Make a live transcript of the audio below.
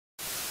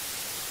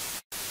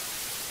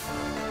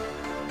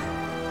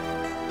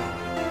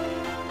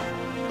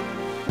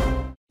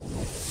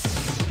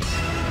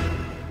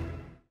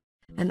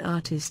an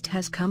artist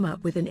has come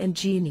up with an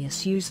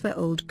ingenious use for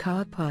old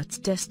car parts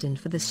destined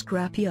for the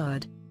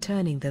scrapyard,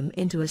 turning them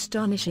into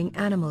astonishing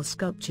animal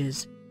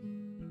sculptures.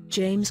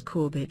 James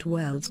Corbett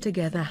welds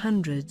together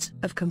hundreds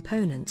of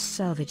components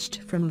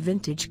salvaged from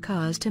vintage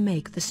cars to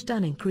make the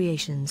stunning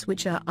creations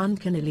which are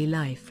uncannily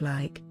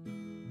lifelike.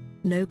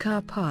 No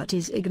car part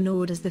is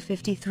ignored as the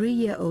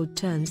 53-year-old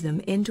turns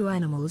them into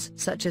animals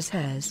such as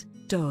hares,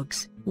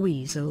 dogs,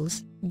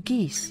 weasels,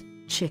 geese,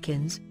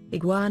 chickens,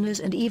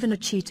 iguanas and even a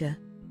cheetah.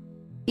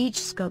 Each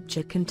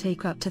sculpture can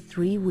take up to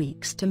 3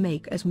 weeks to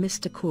make as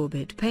Mr.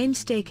 Corbett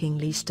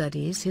painstakingly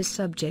studies his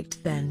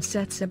subject, then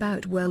sets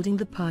about welding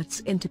the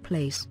parts into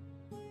place.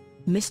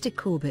 Mr.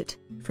 Corbett,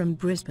 from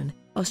Brisbane,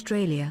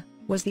 Australia,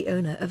 was the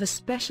owner of a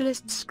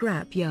specialist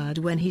scrapyard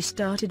when he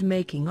started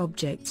making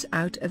objects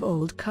out of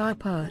old car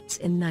parts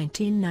in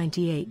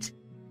 1998.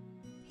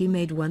 He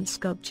made one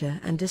sculpture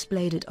and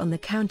displayed it on the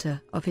counter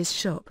of his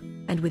shop,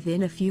 and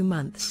within a few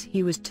months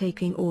he was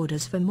taking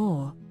orders for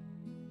more.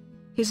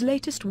 His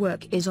latest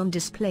work is on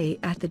display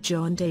at the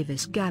John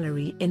Davis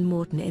Gallery in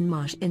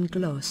Moreton-in-Marsh in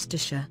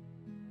Gloucestershire.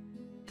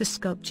 The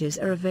sculptures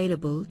are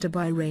available to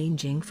buy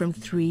ranging from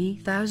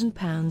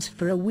 £3,000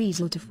 for a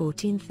weasel to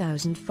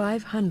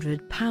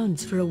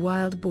 £14,500 for a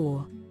wild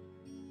boar.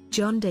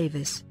 John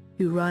Davis,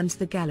 who runs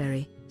the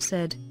gallery,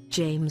 said,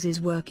 "James's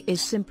work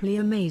is simply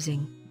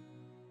amazing.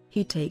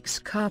 He takes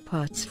car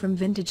parts from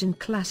vintage and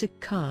classic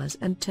cars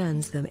and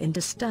turns them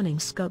into stunning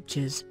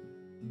sculptures.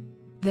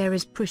 There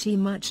is pretty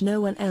much no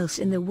one else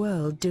in the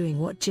world doing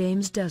what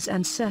James does,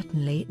 and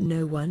certainly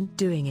no one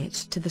doing it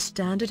to the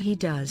standard he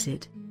does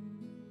it."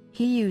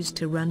 He used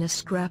to run a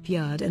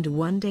scrapyard and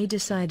one day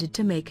decided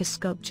to make a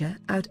sculpture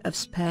out of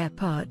spare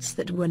parts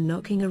that were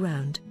knocking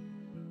around.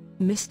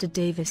 Mr.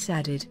 Davis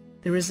added,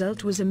 "The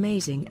result was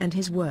amazing and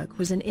his work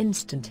was an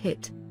instant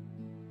hit."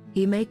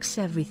 He makes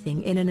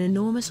everything in an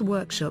enormous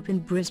workshop in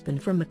Brisbane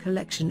from a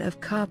collection of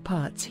car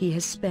parts he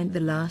has spent the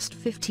last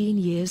 15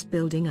 years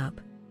building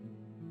up.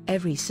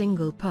 Every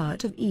single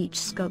part of each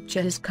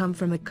sculpture has come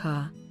from a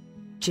car.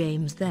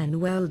 James then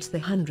welds the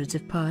hundreds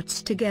of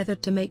parts together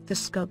to make the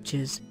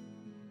sculptures.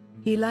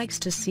 He likes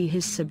to see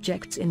his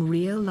subjects in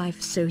real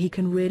life so he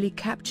can really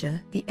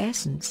capture the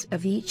essence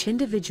of each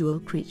individual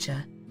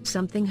creature,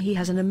 something he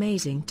has an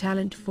amazing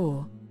talent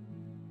for.